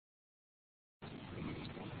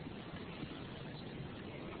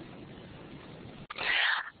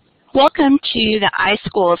Welcome to the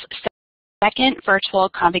iSchool's second virtual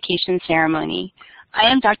convocation ceremony. I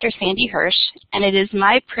am Dr. Sandy Hirsh, and it is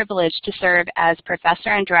my privilege to serve as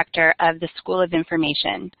Professor and Director of the School of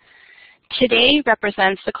Information. Today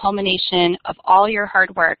represents the culmination of all your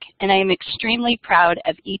hard work, and I am extremely proud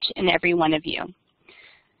of each and every one of you.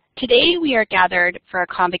 Today we are gathered for a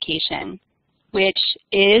convocation, which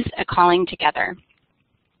is a calling together.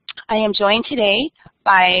 I am joined today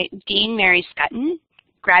by Dean Mary Schutten,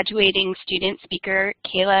 graduating student speaker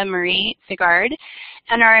Kayla Figard,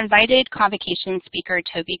 and our invited convocation speaker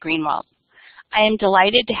Toby Greenwaltt. I am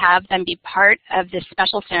delighted to have them be part of this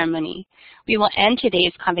special ceremony. We will end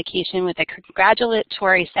today's convocation with a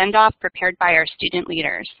congratulatory send-off prepared by our student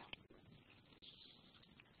leaders.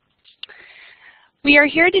 We are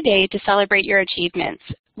here today to celebrate your achievements,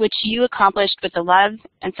 which you accomplished with the love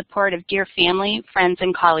and support of dear family, friends,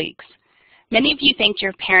 and colleagues. Many of you thanked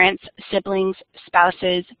your parents, siblings,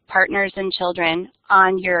 spouses, partners, and children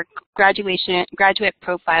on your graduate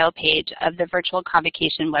profile page of the Virtual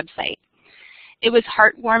Convocation website. It was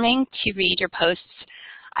heartwarming to read your posts.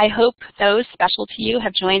 I hope those special to you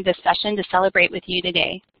have joined this session to celebrate with you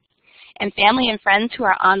today. And family and friends who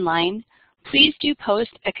are online, please do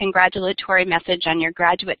post a congratulatory message on your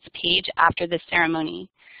graduates page after this ceremony.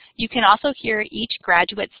 You can also hear each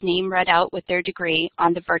graduate's name read out with their degree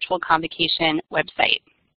on the Virtual Convocation website.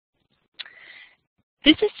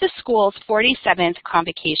 This is the school's 47th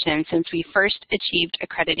convocation since we first achieved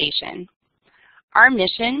accreditation. Our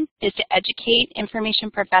mission is to educate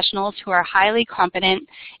information professionals who are highly competent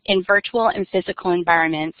in virtual and physical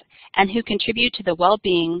environments and who contribute to the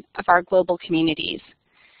well-being of our global communities.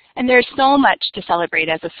 And there's so much to celebrate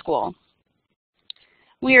as a school.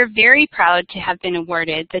 We are very proud to have been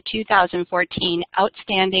awarded the 2014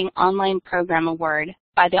 Outstanding Online Program Award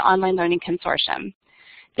by the Online Learning Consortium.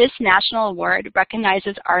 This national award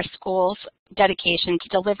recognizes our school's dedication to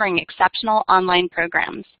delivering exceptional online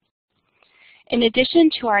programs. In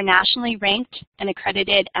addition to our nationally ranked and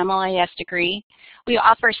accredited MLIS degree, we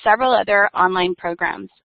offer several other online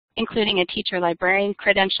programs, including a teacher librarian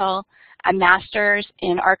credential, a master's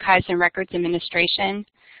in archives and records administration,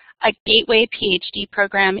 a Gateway PhD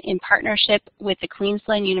program in partnership with the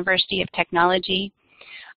Queensland University of Technology,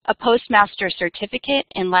 a postmaster certificate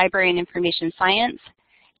in library and information science,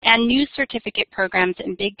 and new certificate programs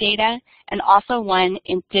in big data, and also one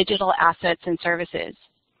in digital assets and services.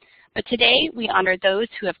 But today, we honor those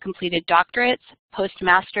who have completed doctorates,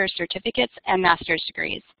 postmaster's certificates, and master's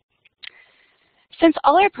degrees. Since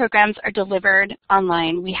all our programs are delivered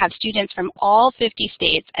online, we have students from all 50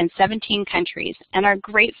 states and 17 countries and are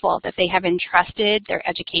grateful that they have entrusted their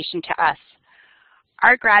education to us.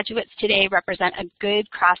 Our graduates today represent a good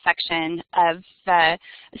cross-section of the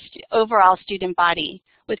overall student body,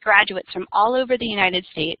 with graduates from all over the United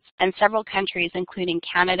States and several countries including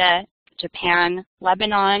Canada, Japan,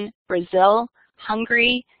 Lebanon, Brazil,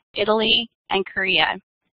 Hungary, Italy, and Korea.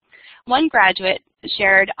 One graduate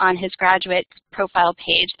shared on his graduate profile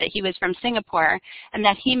page that he was from Singapore and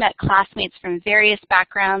that he met classmates from various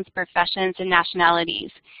backgrounds, professions, and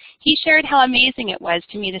nationalities. He shared how amazing it was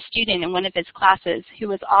to meet a student in one of his classes who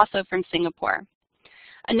was also from Singapore.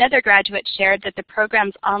 Another graduate shared that the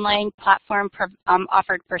program's online platform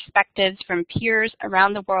offered perspectives from peers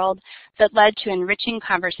around the world that led to enriching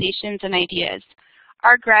conversations and ideas.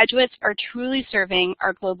 Our graduates are truly serving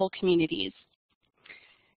our global communities.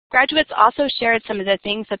 Graduates also shared some of the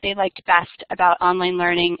things that they liked best about online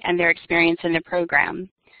learning and their experience in the program.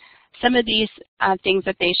 Some of these things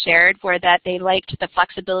that they shared were that they liked the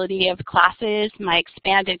flexibility of classes, my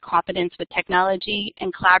expanded competence with technology,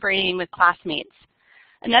 and collaborating with classmates.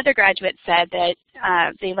 Another graduate said that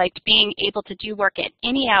they liked being able to do work at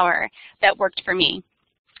any hour that worked for me.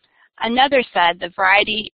 Another said the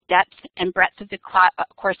variety, depth, and breadth of the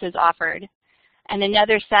courses offered. And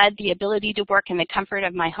another said the ability to work in the comfort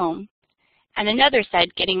of my home. And another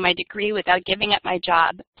said getting my degree without giving up my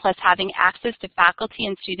job, plus having access to faculty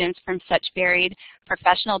and students from such varied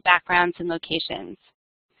professional backgrounds and locations.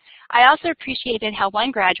 I also appreciated how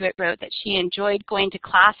one graduate wrote that she enjoyed going to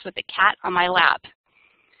class with a cat on my lap.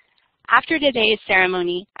 After today's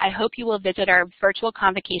ceremony, I hope you will visit our Virtual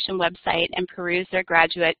Convocation website and peruse their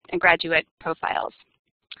graduate profiles.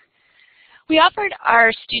 We offered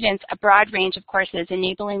our students a broad range of courses,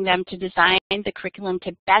 enabling them to design the curriculum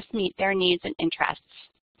to best meet their needs and interests.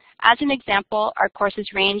 As an example, our courses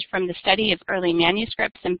range from the study of early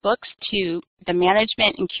manuscripts and books to the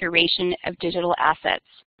management and curation of digital assets.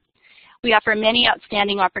 We offer many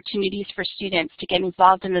outstanding opportunities for students to get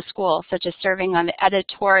involved in the school, such as serving on the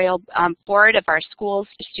editorial board of our school's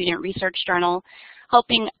student research journal,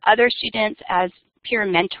 helping other students as peer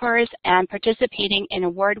mentors, and participating in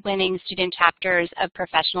award-winning student chapters of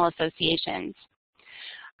professional associations.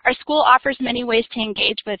 Our school offers many ways to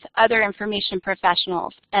engage with other information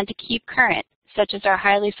professionals and to keep current, such as our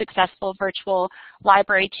highly successful virtual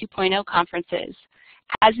Library 2.0 conferences.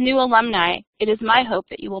 As new alumni, it is my hope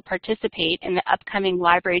that you will participate in the upcoming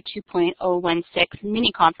Library 2.016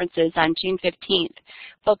 mini-conferences on June 15th,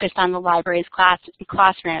 focused on the library's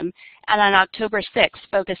classroom, and on October 6th,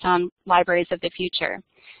 focused on libraries of the future.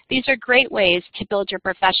 These are great ways to build your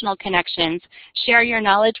professional connections, share your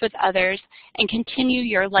knowledge with others, and continue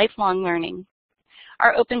your lifelong learning.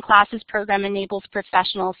 Our Open Classes program enables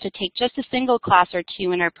professionals to take just a single class or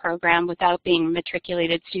two in our program without being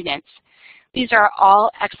matriculated students. These are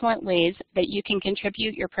all excellent ways that you can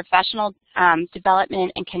contribute your professional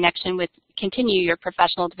development and continue your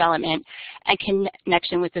professional development and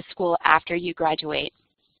connection with the school after you graduate.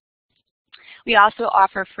 We also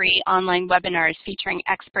offer free online webinars featuring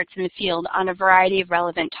experts in the field on a variety of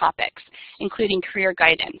relevant topics, including career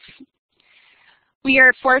guidance. We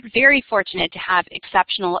are very fortunate to have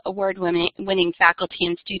exceptional award-winning faculty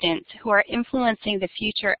and students who are influencing the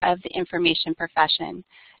future of the information profession.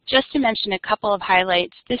 Just to mention a couple of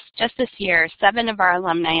highlights, just this year, 7 of our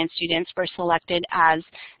alumni and students were selected as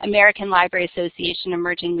American Library Association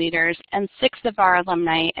Emerging Leaders, and 6 of our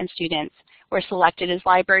alumni and students were selected as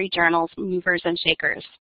Library Journal's Movers and Shakers.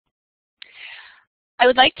 I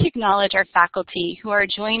would like to acknowledge our faculty who are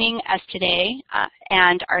joining us today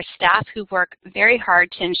and our staff who work very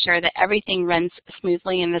hard to ensure that everything runs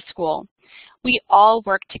smoothly in the school. We all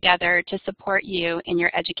work together to support you in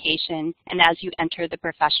your education and as you enter the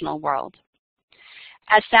professional world.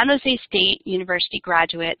 As San Jose State University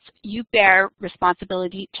graduates, you bear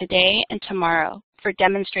responsibility today and tomorrow for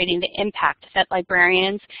demonstrating the impact that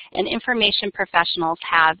librarians and information professionals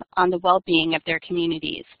have on the well-being of their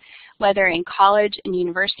communities, whether in college and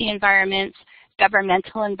university environments,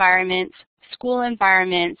 governmental environments, school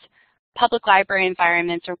environments, public library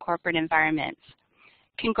environments, or corporate environments.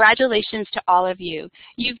 Congratulations to all of you.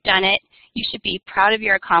 You've done it. You should be proud of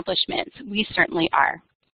your accomplishments. We certainly are.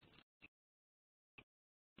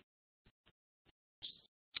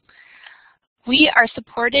 We are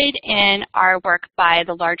supported in our work by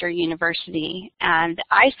the larger university, and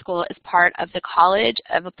iSchool is part of the College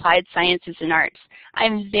of Applied Sciences and Arts.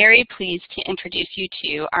 I'm very pleased to introduce you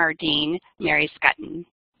to our Dean, Mary Schutten.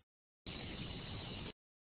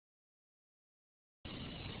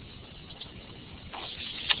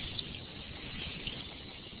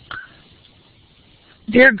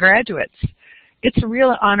 Dear graduates, it's a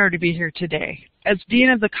real honor to be here today. As Dean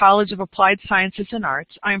of the College of Applied Sciences and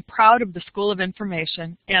Arts, I am proud of the School of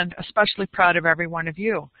Information and especially proud of every one of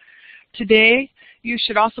you. Today, you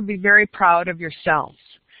should also be very proud of yourselves.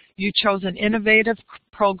 You chose an innovative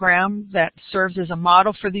program that serves as a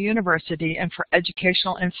model for the university and for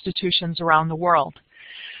educational institutions around the world.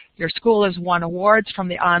 Your school has won awards from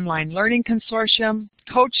the Online Learning Consortium,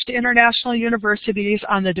 coached international universities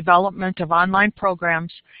on the development of online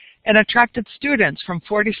programs, and attracted students from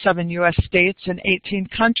 47 U.S. states and 18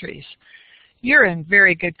 countries. You're in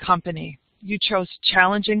very good company. You chose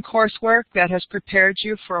challenging coursework that has prepared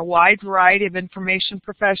you for a wide variety of information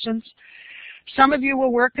professions. Some of you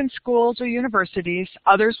will work in schools or universities,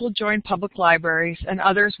 others will join public libraries, and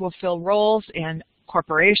others will fill roles in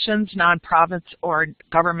corporations, nonprofits, or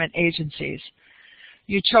government agencies.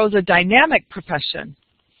 You chose a dynamic profession,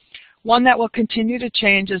 one that will continue to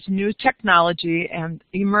change as new technology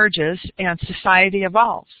emerges and society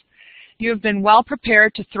evolves. You have been well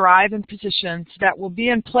prepared to thrive in positions that will be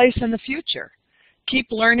in place in the future. Keep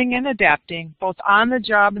learning and adapting, both on the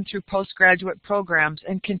job and through postgraduate programs,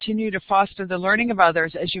 and continue to foster the learning of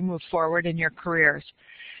others as you move forward in your careers.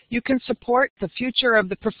 You can support the future of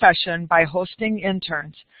the profession by hosting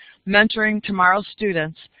interns, mentoring tomorrow's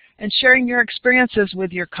students, and sharing your experiences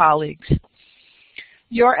with your colleagues.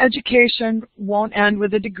 Your education won't end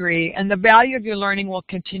with a degree, and the value of your learning will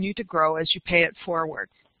continue to grow as you pay it forward.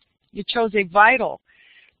 You chose a vital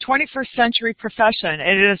 21st century profession,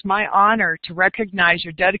 and it is my honor to recognize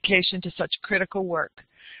your dedication to such critical work.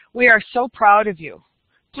 We are so proud of you.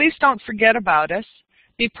 Please don't forget about us.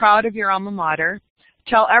 Be proud of your alma mater.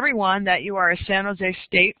 Tell everyone that you are a San Jose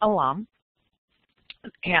State alum.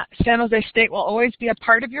 San Jose State will always be a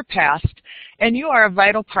part of your past, and you are a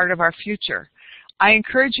vital part of our future. I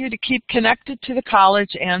encourage you to keep connected to the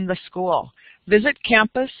college and the school. Visit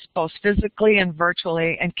campus, both physically and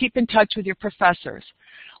virtually, and keep in touch with your professors.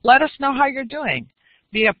 Let us know how you're doing.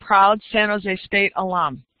 Be a proud San Jose State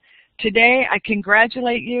alum. Today, I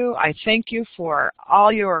congratulate you. I thank you for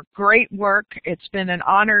all your great work. It's been an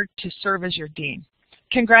honor to serve as your dean.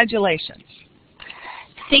 Congratulations.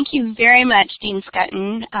 Thank you very much, Dean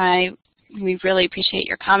Schutten. We really appreciate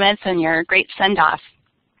your comments and your great send-off.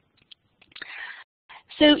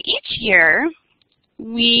 So each year,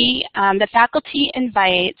 the faculty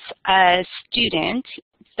invites a student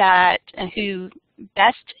who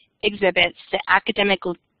best exhibits the academic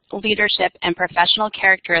leadership and professional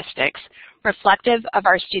characteristics reflective of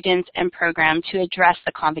our students and program to address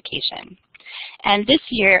the convocation. And this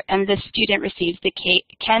year, this student receives the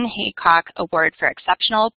Ken Haycock Award for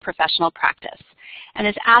Exceptional Professional Practice and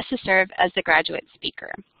is asked to serve as the graduate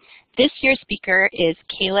speaker. This year's speaker is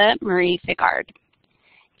Kayla Figard.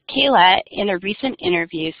 Kayla, in a recent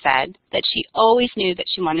interview, said that she always knew that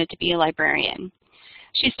she wanted to be a librarian.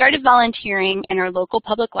 She started volunteering in her local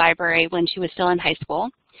public library when she was still in high school,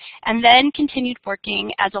 and then continued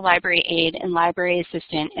working as a library aide and library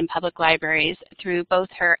assistant in public libraries through both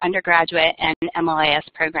her undergraduate and MLIS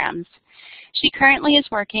programs. She currently is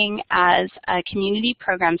working as a community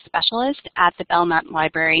program specialist at the Belmont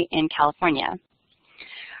Library in California.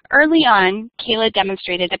 Early on, Kayla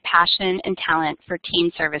demonstrated a passion and talent for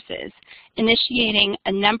teen services, initiating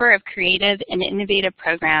a number of creative and innovative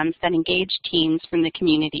programs that engage teens from the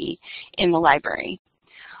community in the library.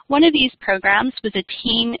 One of these programs was a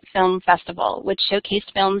teen film festival, which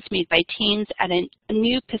showcased films made by teens at a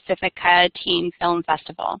new Pacifica Teen Film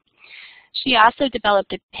Festival. She also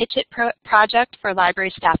developed a Pitch It project for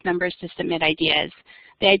library staff members to submit ideas.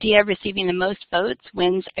 The idea of receiving the most votes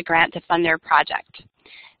wins a grant to fund their project.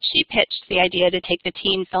 She pitched the idea to take the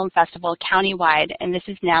Teen Film Festival countywide, and this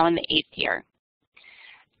is now in the 8th year.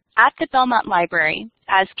 At the Belmont Library,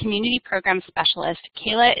 as Community Program Specialist,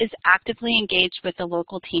 Kayla is actively engaged with the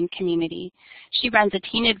local teen community. She runs a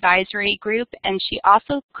teen advisory group, and she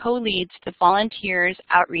also co-leads the Volunteers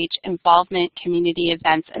Outreach Involvement Community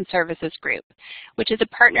Events and Services Group, which is a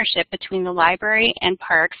partnership between the Library and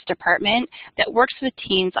Parks Department that works with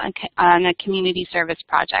teens on a community service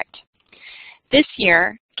project. This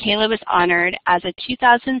year, Kayla was honored as a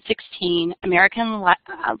 2016 American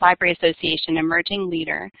Library Association Emerging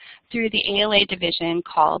Leader through the ALA division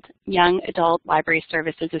called Young Adult Library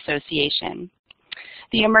Services Association.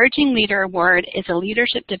 The Emerging Leader Award is a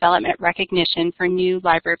leadership development recognition for new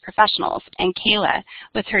library professionals, and Kayla,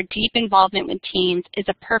 with her deep involvement with teens, is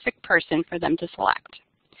a perfect person for them to select.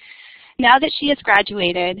 Now that she has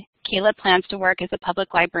graduated, Kayla plans to work as a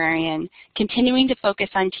public librarian, continuing to focus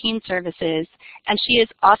on teen services, and she is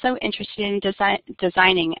also interested in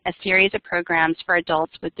designing a series of programs for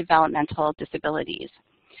adults with developmental disabilities.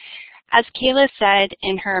 As Kayla said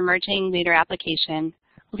in her Emerging Leader application,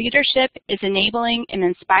 leadership is enabling and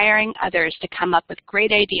inspiring others to come up with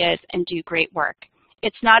great ideas and do great work.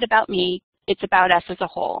 It's not about me, it's about us as a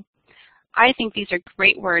whole. I think these are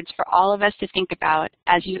great words for all of us to think about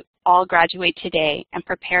as you all graduate today and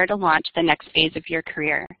prepare to launch the next phase of your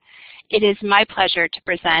career. It is my pleasure to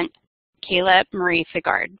present Kayla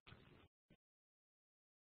Figard.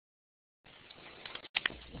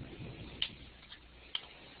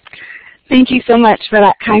 Thank you so much for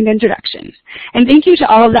that kind introduction. And thank you to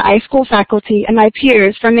all of the iSchool faculty and my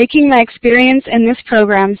peers for making my experience in this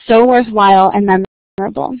program so worthwhile and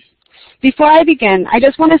memorable. Before I begin, I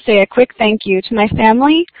just want to say a quick thank you to my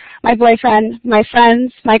family, my boyfriend, my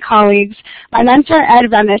friends, my colleagues, my mentor Ed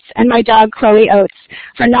Remitz, and my dog Chloe Oates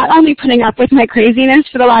for not only putting up with my craziness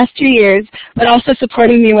for the last 2 years, but also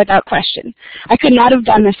supporting me without question. I could not have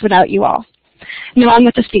done this without you all. Now on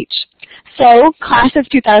with the speech. So, class of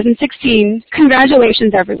 2016,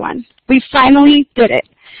 congratulations everyone. We finally did it.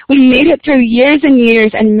 We made it through years and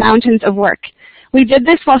years and mountains of work. We did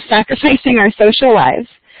this while sacrificing our social lives.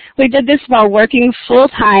 We did this while working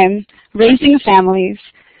full-time, raising families,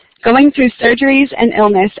 going through surgeries and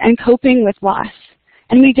illness, and coping with loss.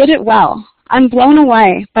 And we did it well. I'm blown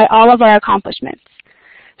away by all of our accomplishments.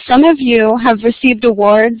 Some of you have received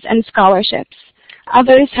awards and scholarships.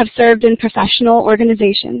 Others have served in professional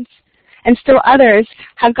organizations. And still others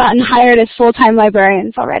have gotten hired as full-time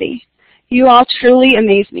librarians already. You all truly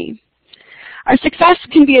amaze me. Our success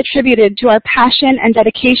can be attributed to our passion and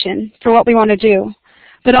dedication for what we want to do,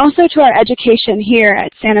 but also to our education here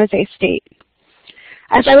at San Jose State.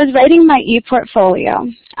 As I was writing my e-portfolio,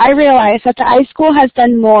 I realized that the iSchool has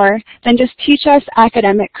done more than just teach us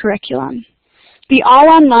academic curriculum. The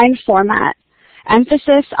all-online format,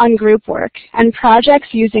 emphasis on group work, and projects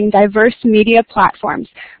using diverse media platforms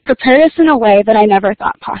prepared us in a way that I never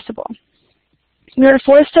thought possible. We were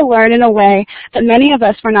forced to learn in a way that many of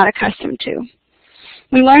us were not accustomed to.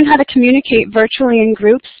 We learned how to communicate virtually in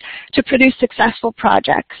groups to produce successful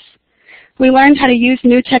projects. We learned how to use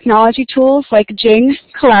new technology tools like Jing,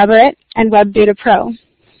 Collaborate, and Web Data Pro.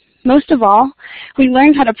 Most of all, we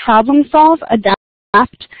learned how to problem solve, adapt,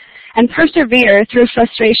 adapt, and persevere through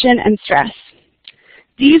frustration and stress.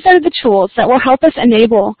 These are the tools that will help us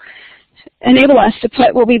enable us to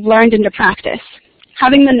put what we've learned into practice.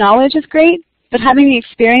 Having the knowledge is great, but having the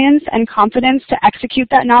experience and confidence to execute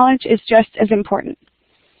that knowledge is just as important.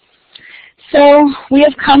 So we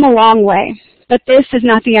have come a long way, but this is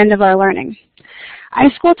not the end of our learning.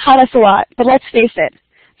 iSchool taught us a lot, but let's face it,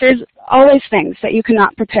 there's always things that you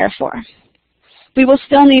cannot prepare for. We will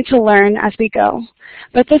still need to learn as we go,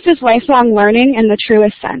 but this is lifelong learning in the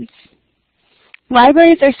truest sense.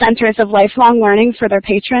 Libraries are centers of lifelong learning for their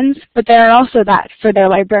patrons, but they are also that for their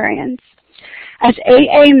librarians. As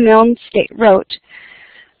A.A. Milne wrote,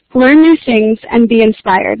 "Learn new things and be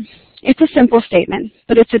inspired." It's a simple statement,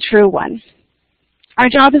 but it's a true one. Our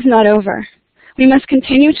job is not over. We must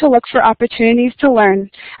continue to look for opportunities to learn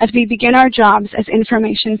as we begin our jobs as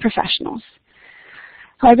information professionals.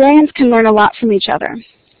 Librarians can learn a lot from each other.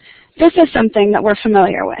 This is something that we're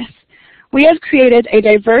familiar with. We have created a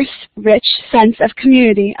diverse, rich sense of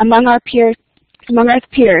community among our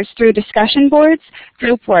peers through discussion boards,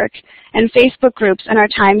 group work, and Facebook groups in our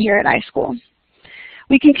time here at iSchool.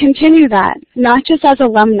 We can continue that, not just as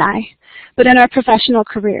alumni, but in our professional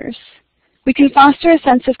careers. We can foster a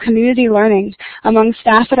sense of community learning among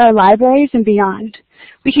staff at our libraries and beyond.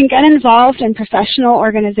 We can get involved in professional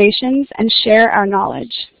organizations and share our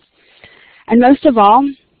knowledge. And most of all,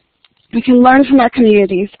 we can learn from our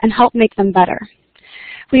communities and help make them better.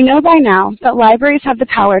 We know by now that libraries have the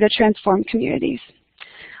power to transform communities.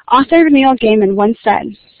 Author Neil Gaiman once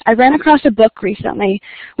said, "I ran across a book recently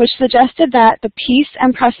which suggested that the peace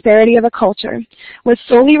and prosperity of a culture was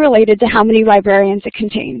solely related to how many librarians it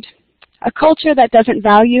contained. A culture that doesn't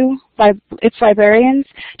value its librarians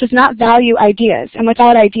does not value ideas, and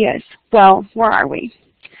without ideas, well, where are we?"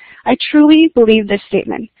 I truly believe this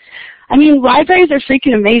statement. I mean, libraries are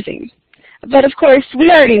freaking amazing. But of course, we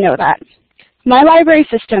already know that. My library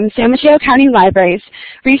system, San Mateo County Libraries,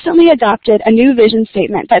 recently adopted a new vision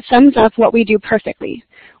statement that sums up what we do perfectly.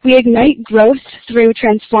 We ignite growth through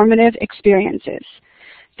transformative experiences.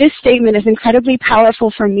 This statement is incredibly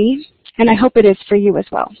powerful for me, and I hope it is for you as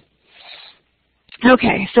well.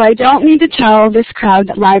 Okay, so I don't need to tell this crowd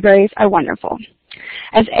that libraries are wonderful.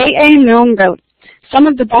 As A.A. Milne wrote, "Some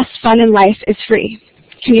of the best fun in life is free."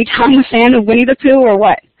 Can you tell I'm a fan of Winnie the Pooh or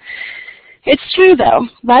what? It's true, though.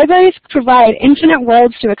 Libraries provide infinite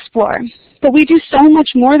worlds to explore, but we do so much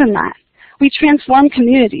more than that. We transform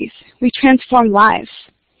communities. We transform lives.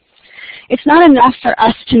 It's not enough for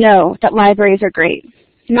us to know that libraries are great.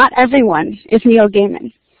 Not everyone is Neil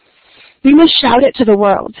Gaiman. We must shout it to the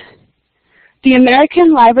world. The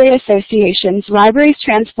American Library Association's Libraries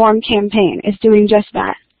Transform campaign is doing just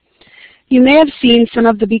that. You may have seen some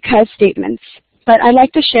of the because statements, but I'd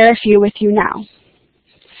like to share a few with you now.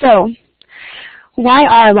 So, why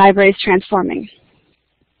are libraries transforming?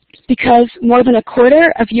 Because more than a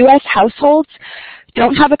quarter of U.S. households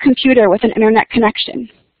don't have a computer with an internet connection.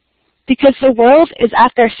 Because the world is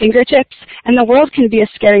at their fingertips, and the world can be a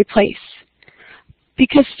scary place.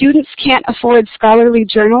 Because students can't afford scholarly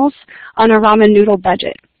journals on a ramen noodle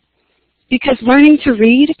budget. Because learning to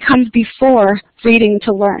read comes before reading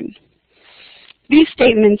to learn. These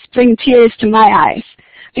statements bring tears to my eyes,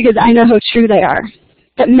 because I know how true they are.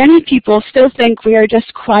 But many people still think we are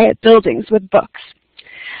just quiet buildings with books.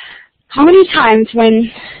 How many times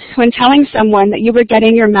when telling someone that you were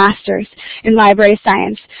getting your master's in library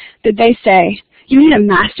science, did they say, "You need a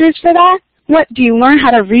master's for that? What, do you learn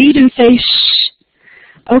how to read and say shh?"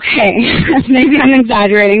 Okay, maybe I'm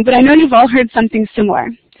exaggerating, but I know you've all heard something similar.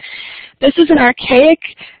 This is an archaic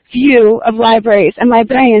view of libraries and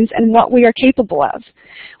librarians and what we are capable of.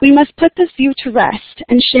 We must put this view to rest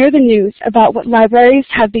and share the news about what libraries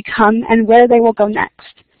have become and where they will go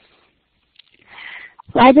next.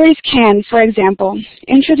 Libraries can, for example,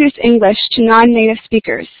 introduce English to non-native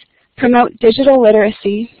speakers, promote digital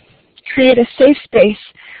literacy, create a safe space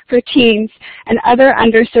for teens and other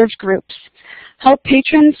underserved groups, help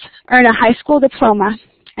patrons earn a high school diploma,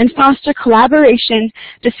 and foster collaboration,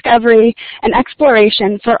 discovery, and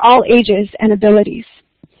exploration for all ages and abilities.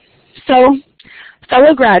 So,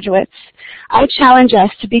 fellow graduates, I challenge us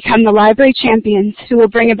to become the library champions who will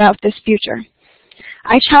bring about this future.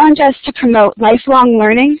 I challenge us to promote lifelong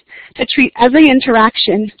learning, to treat every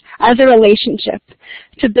interaction as a relationship,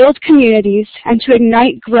 to build communities, and to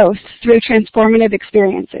ignite growth through transformative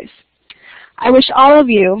experiences. I wish all of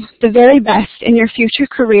you the very best in your future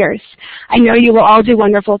careers. I know you will all do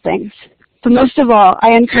wonderful things. But most of all,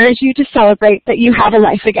 I encourage you to celebrate that you have a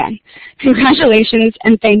life again. Congratulations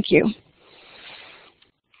and thank you.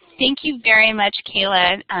 Thank you very much,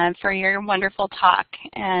 Kayla, for your wonderful talk,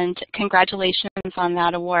 and congratulations on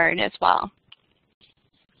that award as well.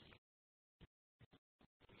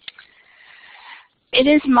 It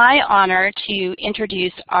is my honor to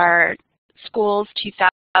introduce our school's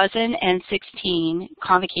 2016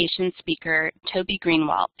 Convocation Speaker, Toby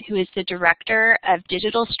Greenwaltt, who is the Director of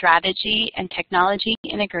Digital Strategy and Technology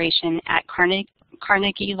Integration at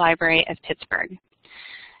Carnegie Library of Pittsburgh.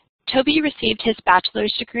 Toby received his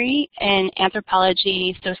bachelor's degree in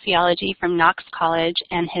anthropology sociology from Knox College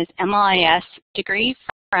and his MLIS degree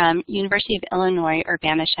from University of Illinois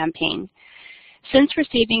Urbana-Champaign. Since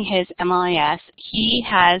receiving his MLIS, he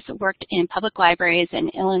has worked in public libraries in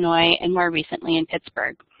Illinois and more recently in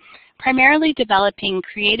Pittsburgh, primarily developing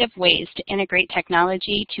creative ways to integrate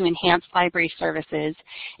technology to enhance library services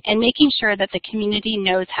and making sure that the community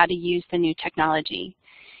knows how to use the new technology.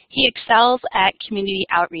 He excels at community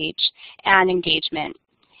outreach and engagement.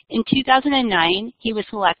 In 2009, he was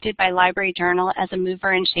selected by Library Journal as a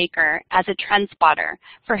mover and shaker as a trend spotter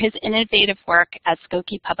for his innovative work at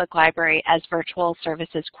Skokie Public Library as Virtual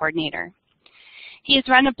Services Coordinator. He has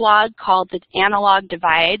run a blog called The Analog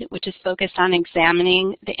Divide, which is focused on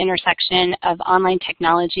examining the intersection of online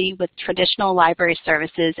technology with traditional library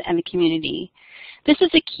services and the community. This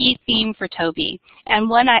is a key theme for Toby, and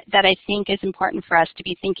one that I think is important for us to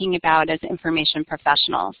be thinking about as information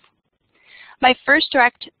professionals. My first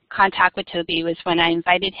direct contact with Toby was when I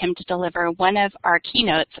invited him to deliver one of our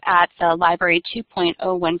keynotes at the Library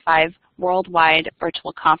 2.015 Worldwide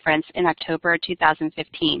Virtual Conference in October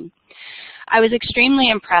 2015. I was extremely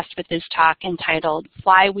impressed with his talk entitled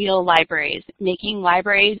Flywheel Libraries, Making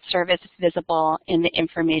Library Service Visible in the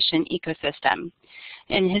Information Ecosystem.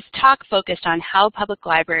 And his talk focused on how public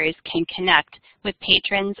libraries can connect with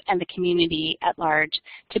patrons and the community at large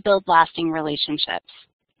to build lasting relationships.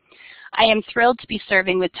 I am thrilled to be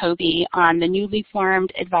serving with Toby on the newly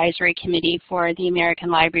formed advisory committee for the American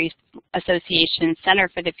Library Association Center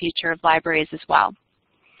for the Future of Libraries as well.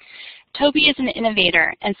 Toby is an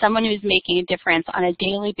innovator and someone who is making a difference on a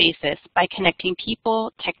daily basis by connecting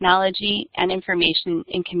people, technology, and information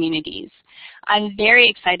in communities. I'm very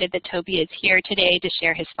excited that Toby is here today to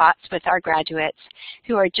share his thoughts with our graduates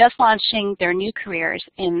who are just launching their new careers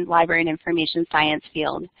in library and information science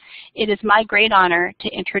field. It is my great honor to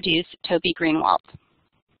introduce Toby Greenwaltt.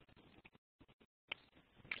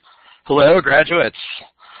 Hello, graduates.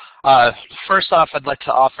 First off, I'd like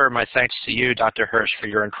to offer my thanks to you, Dr. Hirsh, for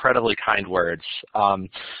your incredibly kind words. I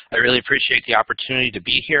really appreciate the opportunity to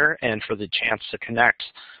be here and for the chance to connect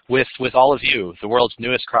with all of you, the world's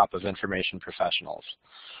newest crop of information professionals.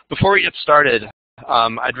 Before we get started,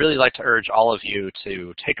 I'd really like to urge all of you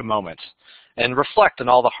to take a moment and reflect on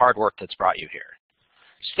all the hard work that's brought you here.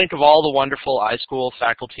 Just think of all the wonderful iSchool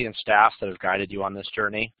faculty and staff that have guided you on this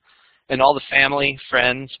journey, and all the family,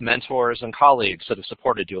 friends, mentors, and colleagues that have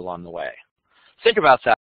supported you along the way. Think about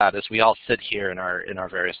that as we all sit here in our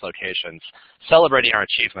various locations, celebrating our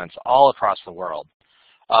achievements all across the world.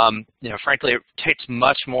 Frankly, it takes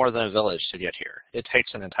much more than a village to get here. It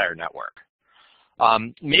takes an entire network.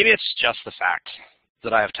 Maybe it's just the fact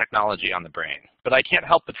that I have technology on the brain, but I can't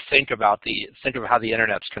help but think of how the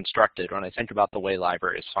internet's constructed when I think about the way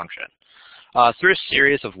libraries function. Through a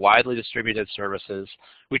series of widely distributed services,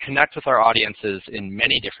 we connect with our audiences in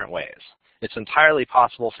many different ways. It's entirely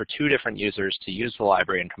possible for two different users to use the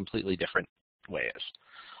library in completely different ways.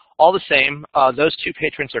 All the same, those two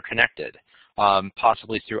patrons are connected,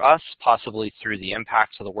 possibly through us, possibly through the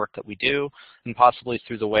impacts of the work that we do, and possibly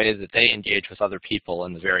through the way that they engage with other people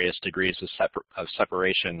and the various degrees of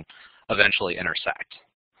separation eventually intersect.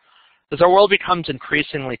 As our world becomes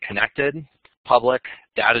increasingly connected, public,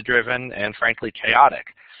 data-driven, and frankly chaotic,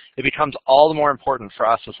 it becomes all the more important for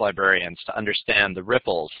us as librarians to understand the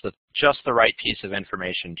ripples that just the right piece of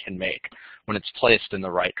information can make when it's placed in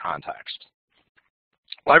the right context.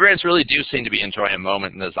 Librarians really do seem to be enjoying a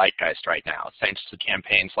moment in the zeitgeist right now, thanks to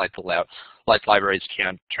campaigns like Libraries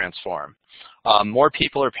Can Transform. More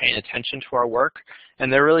people are paying attention to our work,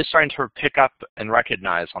 and they're really starting to pick up and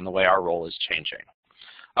recognize on the way our role is changing.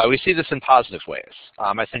 We see this in positive ways.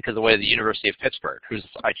 I think of the way the University of Pittsburgh,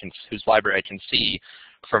 whose library I can see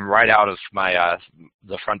from right out of my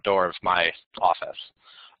the front door of my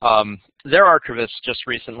office. Their archivist just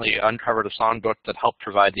recently uncovered a songbook that helped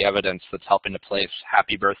provide the evidence that's helping to place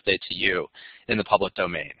Happy Birthday to You in the public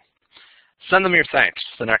domain. Send them your thanks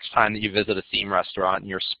the next time that you visit a theme restaurant and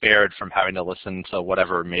you're spared from having to listen to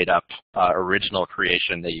whatever made-up original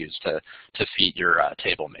creation they used to feed your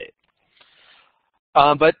table mate.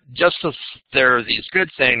 But just as there are these good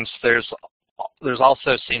things, there's there's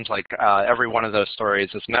also seems like every one of those stories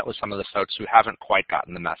is met with some of the folks who haven't quite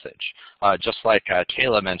gotten the message. Just like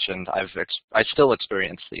Kayla mentioned, I still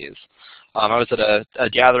experience these. I was at a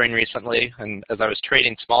gathering recently, and as I was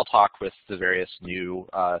trading small talk with the various new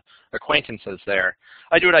acquaintances there,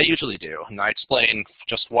 I do what I usually do, and I explain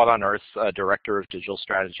just what on earth a Director of Digital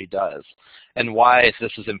Strategy does, and why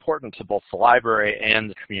this is important to both the library and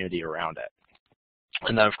the community around it.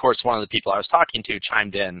 And then, of course, one of the people I was talking to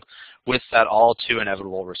chimed in with that all too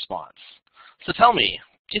inevitable response. So tell me,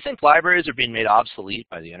 do you think libraries are being made obsolete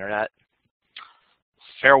by the internet?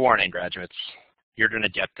 Fair warning, graduates, you're going to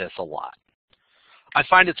get this a lot. I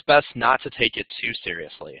find it's best not to take it too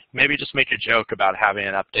seriously. Maybe just make a joke about having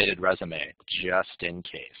an updated resume, just in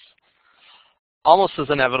case. Almost as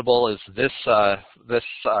inevitable as this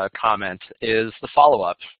comment is the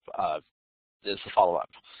follow-up.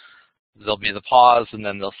 There'll be the pause, and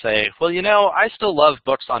then they'll say, well, you know, I still love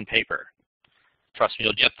books on paper. Trust me,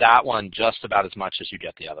 you'll get that one just about as much as you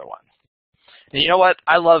get the other one. And you know what?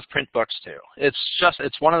 I love print books too.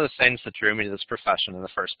 It's one of the things that drew me to this profession in the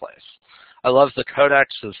first place. I love the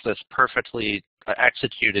codex as this perfectly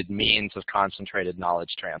executed means of concentrated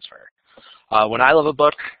knowledge transfer. When I love a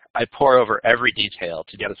book, I pore over every detail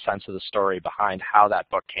to get a sense of the story behind how that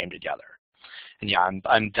book came together. And yeah,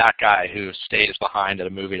 I'm that guy who stays behind at a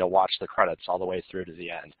movie to watch the credits all the way through to the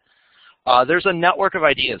end. There's a network of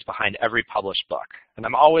ideas behind every published book, and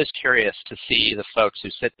I'm always curious to see the folks who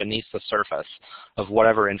sit beneath the surface of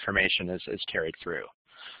whatever information is carried through.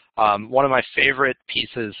 One of my favorite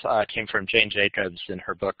pieces came from Jane Jacobs in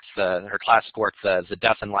her book, her classic work, The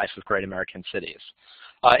Death and Life of Great American Cities.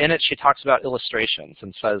 In it, she talks about illustrations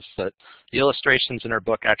and says that the illustrations in her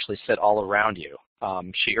book actually sit all around you.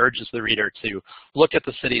 She urges the reader to look at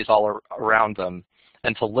the cities all around them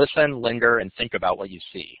and to listen, linger, and think about what you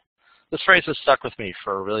see. This phrase has stuck with me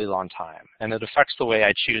for a really long time, and it affects the way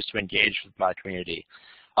I choose to engage with my community,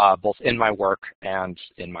 both in my work and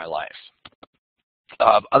in my life.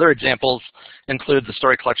 Other examples include the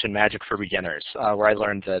story collection Magic for Beginners, where I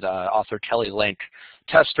learned that author Kelly Link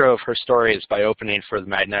test drove her stories by opening for the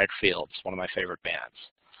Magnetic Fields, one of my favorite bands.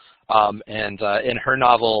 In her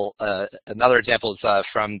novel, another example is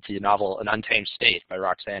from the novel An Untamed State by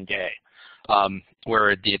Roxane Gay,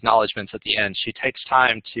 where the acknowledgments at the end, she takes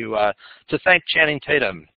time to thank Channing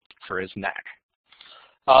Tatum for his neck.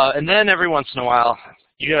 And then every once in a while,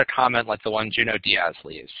 you get a comment like the one Junot Diaz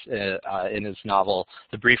leaves in his novel,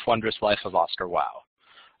 The Brief Wondrous Life of Oscar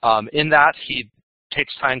Wilde. In that, he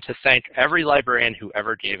takes time to thank every librarian who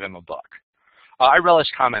ever gave him a book. I relish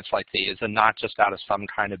comments like these, and not just out of some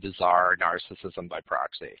kind of bizarre narcissism by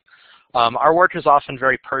proxy. Our work is often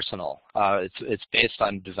very personal. It's based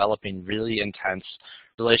on developing really intense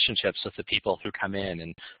relationships with the people who come in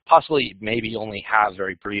and possibly maybe only have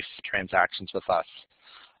very brief transactions with us.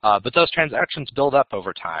 But those transactions build up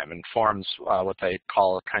over time and forms what they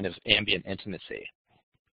call a kind of ambient intimacy.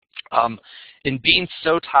 In being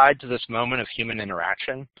so tied to this moment of human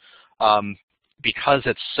interaction, because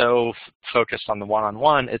it's so focused on the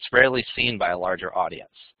one-on-one, it's rarely seen by a larger audience.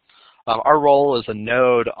 Our role as a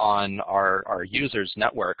node on our users'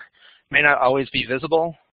 network may not always be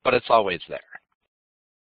visible, but it's always there.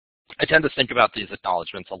 I tend to think about these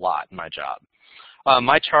acknowledgments a lot in my job.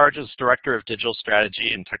 My charge as Director of Digital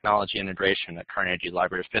Strategy and Technology Integration at Carnegie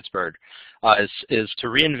Library of Pittsburgh is to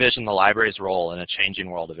re-envision the library's role in a changing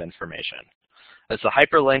world of information. As the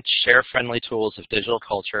hyperlinked, share-friendly tools of digital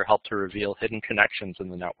culture help to reveal hidden connections in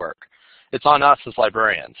the network, it's on us as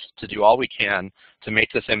librarians to do all we can to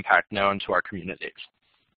make this impact known to our communities.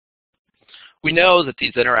 We know that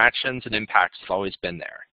these interactions and impacts have always been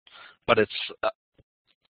there, but it's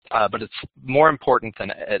more important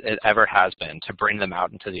than it ever has been to bring them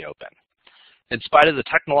out into the open. In spite of the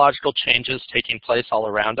technological changes taking place all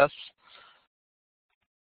around us,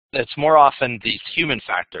 it's more often these human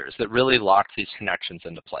factors that really lock these connections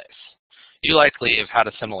into place. You likely have had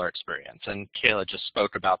a similar experience, and Kayla just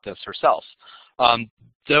spoke about this herself.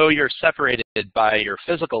 Though you're separated by your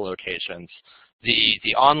physical locations,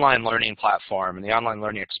 the online learning platform and the online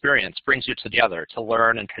learning experience brings you together to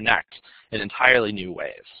learn and connect in entirely new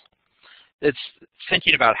ways. It's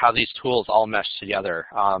thinking about how these tools all mesh together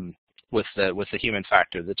with the human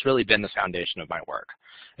factor that's really been the foundation of my work,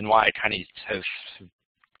 and why I kind of have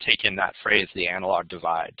taken that phrase, the analog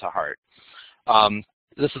divide, to heart.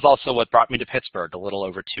 This is also what brought me to Pittsburgh a little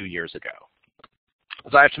over 2 years ago.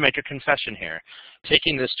 So I have to make a confession here.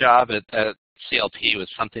 Taking this job at CLP was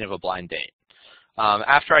something of a blind date.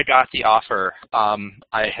 After I got the offer,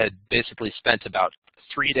 I had basically spent about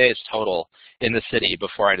 3 days total in the city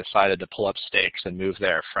before I decided to pull up stakes and move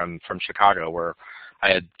there from Chicago, where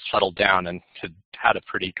I had settled down and had a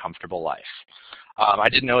pretty comfortable life. I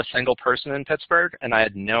didn't know a single person in Pittsburgh, and I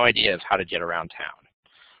had no idea of how to get around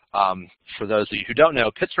town. For those of you who don't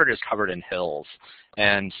know, Pittsburgh is covered in hills,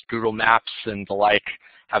 and Google Maps and the like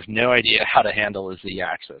have no idea how to handle the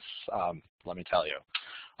Z-axis, let me tell you.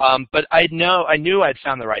 But I knew I'd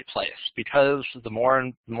found the right place, because the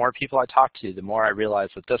more people I talked to, the more I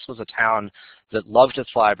realized that this was a town that loved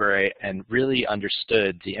its library and really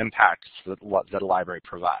understood the impacts that a library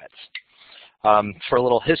provides. For a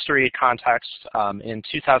little history context, in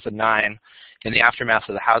 2009, in the aftermath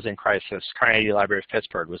of the housing crisis, Carnegie Library of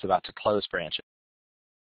Pittsburgh was about to close branches.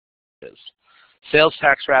 Sales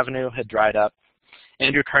tax revenue had dried up.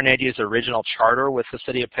 Andrew Carnegie's original charter with the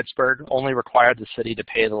city of Pittsburgh only required the city to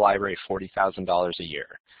pay the library $40,000 a year.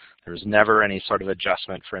 There was never any sort of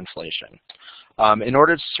adjustment for inflation. In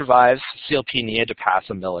order to survive, CLP needed to pass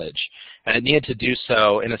a millage, and it needed to do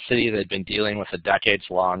so in a city that had been dealing with a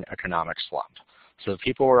decades-long economic slump. So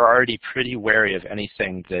people were already pretty wary of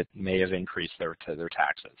anything that may have increased their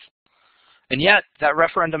taxes. And yet, that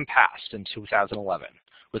referendum passed in 2011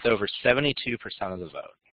 with over 72% of the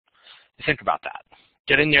vote. Think about that.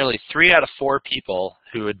 Getting nearly 3 out of 4 people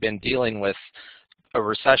who had been dealing with a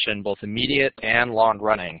recession, both immediate and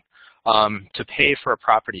long-running, to pay for a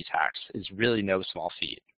property tax is really no small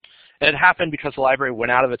feat. And it happened because the library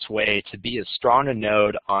went out of its way to be as strong a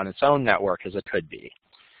node on its own network as it could be.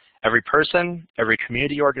 Every person, every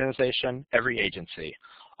community organization, every agency,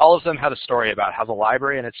 all of them had a story about how the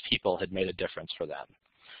library and its people had made a difference for them.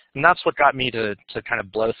 And that's what got me to kind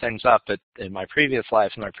of blow things up in my previous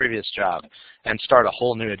life, in my previous job, and start a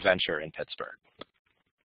whole new adventure in Pittsburgh.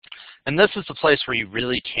 And this is the place where you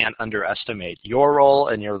really can't underestimate your role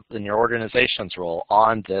and your organization's role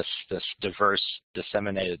on this diverse,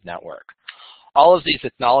 disseminated network. All of these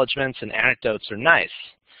acknowledgments and anecdotes are nice,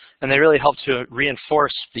 and they really help to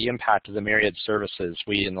reinforce the impact of the myriad services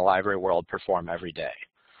we in the library world perform every day.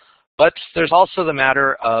 But there's also the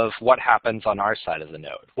matter of what happens on our side of the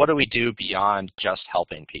node. What do we do beyond just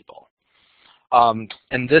helping people?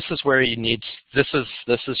 And this is where you need, this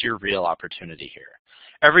is your real opportunity here.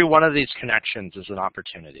 Every one of these connections is an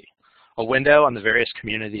opportunity, a window on the various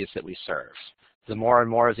communities that we serve. The more and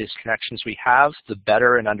more of these connections we have, the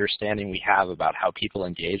better an understanding we have about how people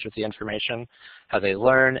engage with the information, how they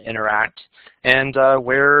learn, interact, and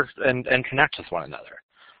and connect with one another.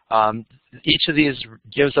 Each of these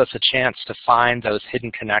gives us a chance to find those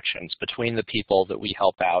hidden connections between the people that we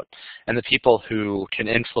help out and the people who can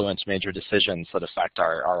influence major decisions that affect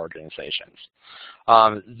our organizations.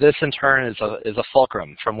 This, in turn, is a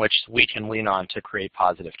fulcrum from which we can lean on to create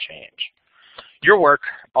positive change. Your work,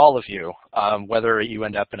 all of you, whether you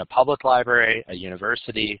end up in a public library, a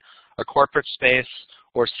university, a corporate space,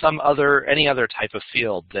 or any other type of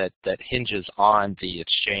field that hinges on the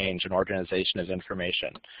exchange and organization of information,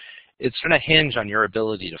 it's going to hinge on your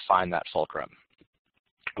ability to find that fulcrum.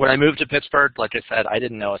 When I moved to Pittsburgh, like I said, I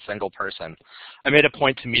didn't know a single person. I made a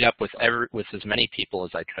point to meet up with as many people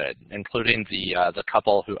as I could, including the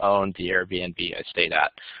couple who owned the Airbnb I stayed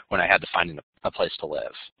at when I had to find a place to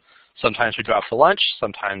live. Sometimes we'd go out for lunch,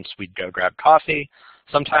 sometimes we'd go grab coffee,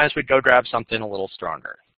 sometimes we'd go grab something a little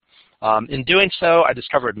stronger. In doing so, I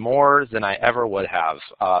discovered more than I ever would have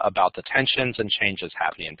about the tensions and changes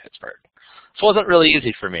happening in Pittsburgh. This wasn't really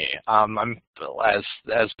easy for me.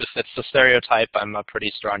 As befits the stereotype, I'm a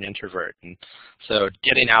pretty strong introvert, and so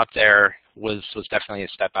getting out there was definitely a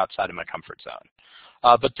step outside of my comfort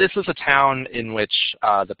zone. But this is a town in which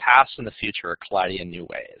the past and the future are colliding in new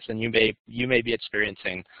ways, and you may be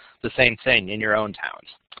experiencing the same thing in your own towns.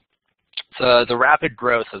 So the rapid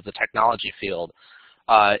growth of the technology field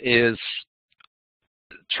is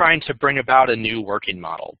trying to bring about a new working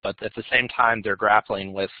model, but at the same time they're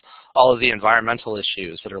grappling with all of the environmental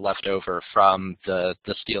issues that are left over from the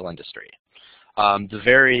steel industry.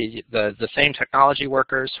 The same technology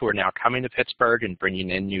workers who are now coming to Pittsburgh and bringing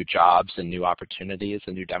in new jobs and new opportunities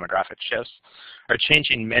and new demographic shifts are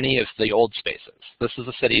changing many of the old spaces. This is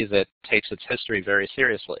a city that takes its history very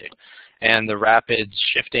seriously, and the rapid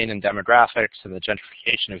shifting in demographics and the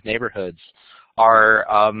gentrification of neighborhoods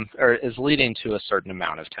is leading to a certain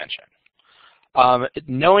amount of tension.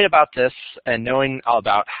 Knowing about this and knowing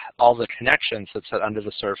about all the connections that sit under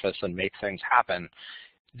the surface and make things happen,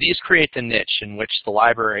 these create the niche in which the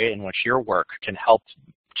library, in which your work can help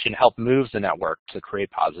move the network to create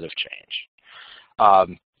positive change.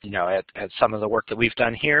 At some of the work that we've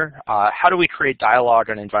done here, how do we create dialogue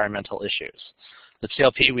on environmental issues? At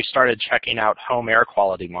CLP, we started checking out home air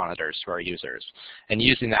quality monitors to our users and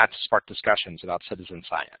using that to spark discussions about citizen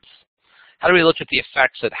science. How do we look at the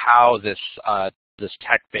effects at how this this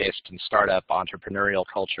tech-based and startup entrepreneurial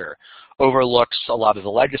culture overlooks a lot of the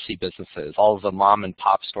legacy businesses, all of the mom and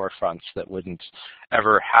pop storefronts that wouldn't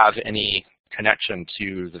ever have any connection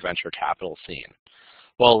to the venture capital scene.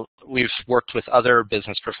 Well, we've worked with other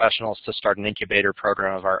business professionals to start an incubator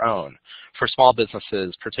program of our own for small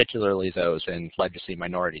businesses, particularly those in legacy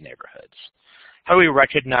minority neighborhoods. How do we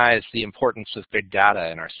recognize the importance of big data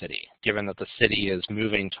in our city, given that the city is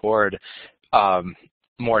moving toward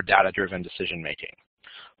more data-driven decision-making?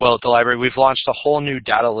 Well, at the library, we've launched a whole new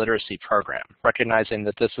data literacy program, recognizing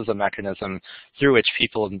that this is a mechanism through which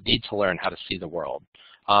people need to learn how to see the world.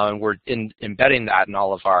 We're embedding that in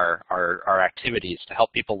all of our activities to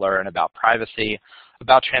help people learn about privacy,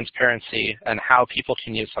 about transparency, and how people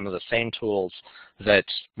can use some of the same tools that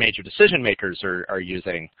major decision makers are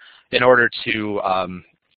using in order to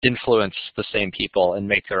influence the same people and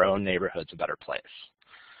make their own neighborhoods a better place.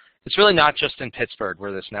 It's really not just in Pittsburgh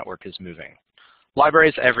where this network is moving.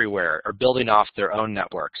 Libraries everywhere are building off their own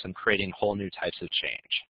networks and creating whole new types of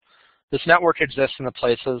change. This network exists in the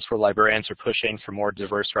places where librarians are pushing for more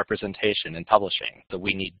diverse representation in publishing, the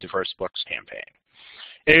We Need Diverse Books campaign.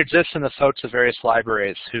 It exists in the folks of various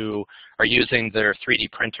libraries who are using their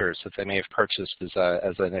 3D printers that they may have purchased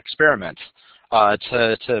as an experiment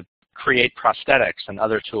to create prosthetics and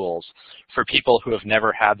other tools for people who have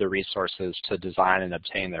never had the resources to design and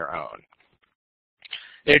obtain their own.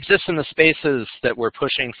 It exists in the spaces that we're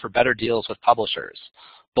pushing for better deals with publishers,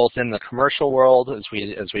 both in the commercial world as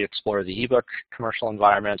we explore the ebook commercial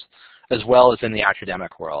environment, as well as in the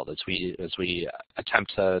academic world as we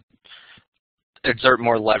attempt to exert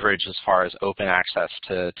more leverage as far as open access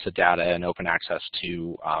to data and open access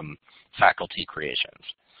to faculty creations.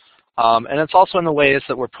 And it's also in the ways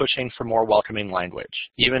that we're pushing for more welcoming language,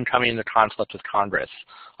 even coming into conflict with Congress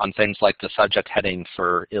on things like the subject heading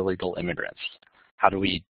for illegal immigrants. How do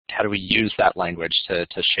we use that language to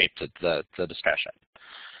shape the discussion?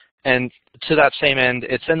 And to that same end,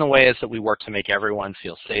 it's in the ways that we work to make everyone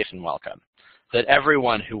feel safe and welcome, that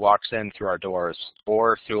everyone who walks in through our doors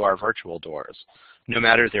or through our virtual doors, no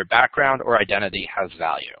matter their background or identity, has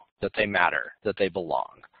value, that they matter, that they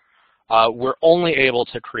belong. We're only able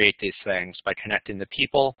to create these things by connecting the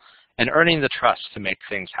people and earning the trust to make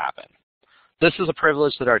things happen. This is a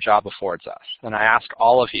privilege that our job affords us, and I ask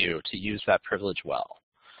all of you to use that privilege well.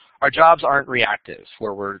 Our jobs aren't reactive,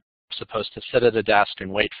 where we're supposed to sit at a desk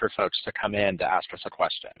and wait for folks to come in to ask us a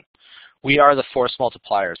question. We are the force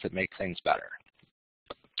multipliers that make things better.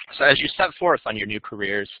 So as you step forth on your new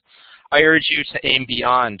careers, I urge you to aim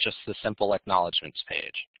beyond just the simple acknowledgments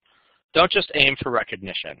page. Don't just aim for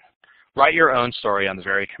recognition. Write your own story on the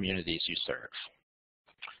very communities you serve.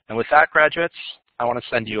 And with that, graduates, I want to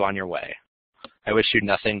send you on your way. I wish you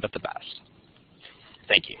nothing but the best.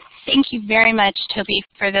 Thank you. Thank you very much, Toby,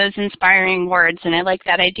 for those inspiring words. And I like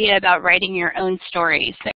that idea about writing your own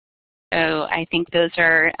stories. So I think those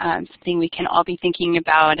are something we can all be thinking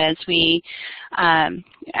about as we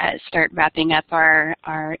start wrapping up our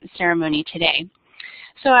ceremony today.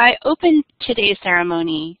 So I opened today's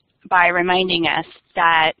ceremony by reminding us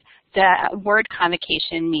that the word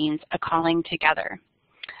convocation means a calling together.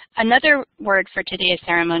 Another word for today's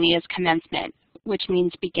ceremony is commencement, which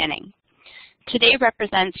means beginning. Today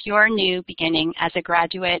represents your new beginning as a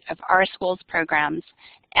graduate of our school's programs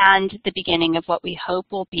and the beginning of what we hope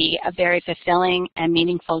will be a very fulfilling and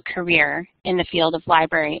meaningful career in the field of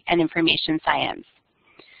library and information science.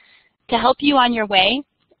 To help you on your way,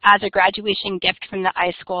 as a graduation gift from the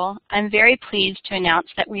iSchool, I'm very pleased to announce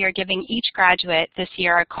that we are giving each graduate this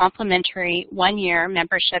year a complimentary one-year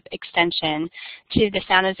membership extension to the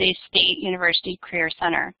San Jose State University Career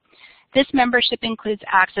Center. This membership includes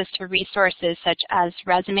access to resources such as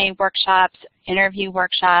resume workshops, interview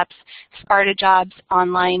workshops, Sparta Jobs,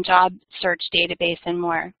 online job search database, and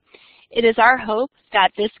more. It is our hope that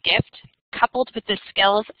this gift, coupled with the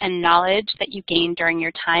skills and knowledge that you gain during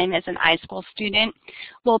your time as an iSchool student,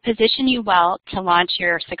 will position you well to launch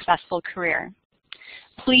your successful career.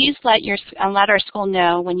 Please let our school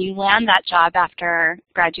know when you land that job after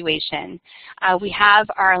graduation. We have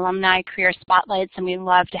our alumni career spotlights, and we'd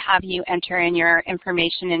love to have you enter in your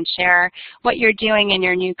information and share what you're doing in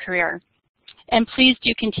your new career. And please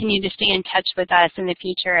do continue to stay in touch with us in the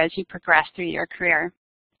future as you progress through your career.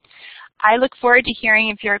 I look forward to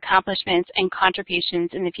hearing of your accomplishments and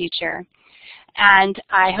contributions in the future. And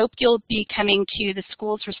I hope you'll be coming to the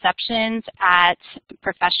school's receptions at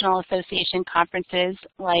professional association conferences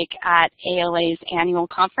like at ALA's annual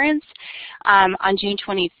conference on June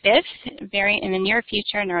 25th, in the near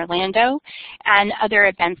future in Orlando, and other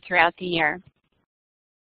events throughout the year.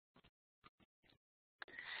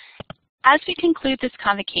 As we conclude this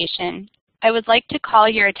convocation, I would like to call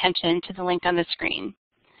your attention to the link on the screen.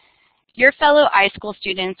 Your fellow iSchool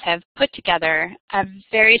students have put together a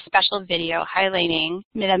very special video highlighting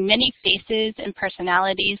the many faces and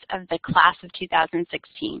personalities of the class of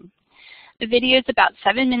 2016. The video is about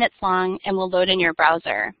 7 minutes long and will load in your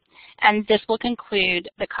browser. And this will conclude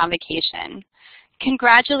the convocation.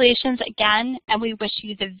 Congratulations again, and we wish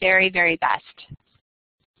you the very, very best.